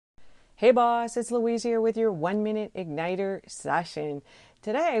Hey boss, it's Louise here with your 1 minute igniter session.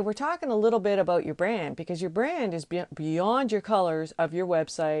 Today we're talking a little bit about your brand because your brand is beyond your colors of your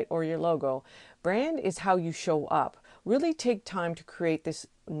website or your logo. Brand is how you show up. Really take time to create this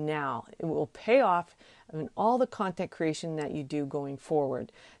now. It will pay off in all the content creation that you do going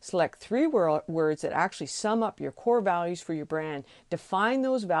forward. Select three words that actually sum up your core values for your brand. Define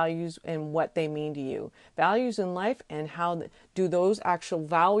those values and what they mean to you. Values in life and how do those actual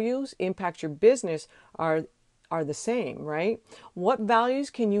values impact your business are the same, right? What values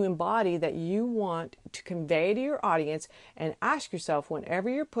can you embody that you want to convey to your audience, and ask yourself whenever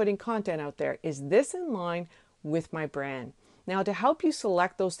you're putting content out there, is this in line with my brand? Now, to help you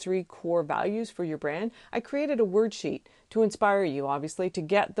select those three core values for your brand, I created a word sheet to inspire you, obviously. To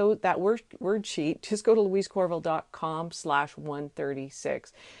get that word sheet, just go to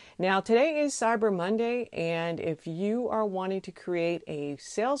louisecorville.com/136. Now, today is Cyber Monday, and if you are wanting to create a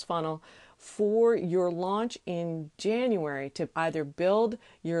sales funnel for your launch in January to either build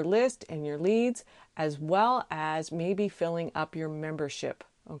your list and your leads, as well as maybe filling up your membership,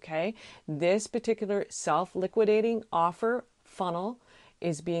 okay? This particular self-liquidating offer funnel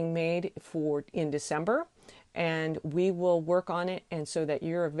is being made for in December, and we will work on it and so that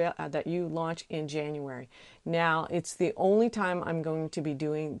you launch in January. Now, it's the only time I'm going to be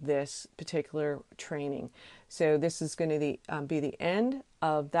doing this particular training. So this is going to be the end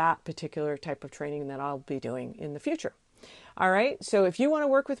of that particular type of training that I'll be doing in the future. All right, so if you want to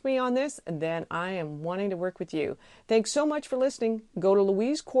work with me on this, then I am wanting to work with you. Thanks so much for listening. Go to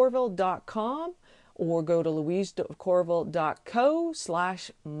louisecorville.com or go to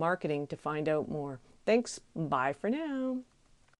louisecorville.co/marketing to find out more. Thanks. Bye for now.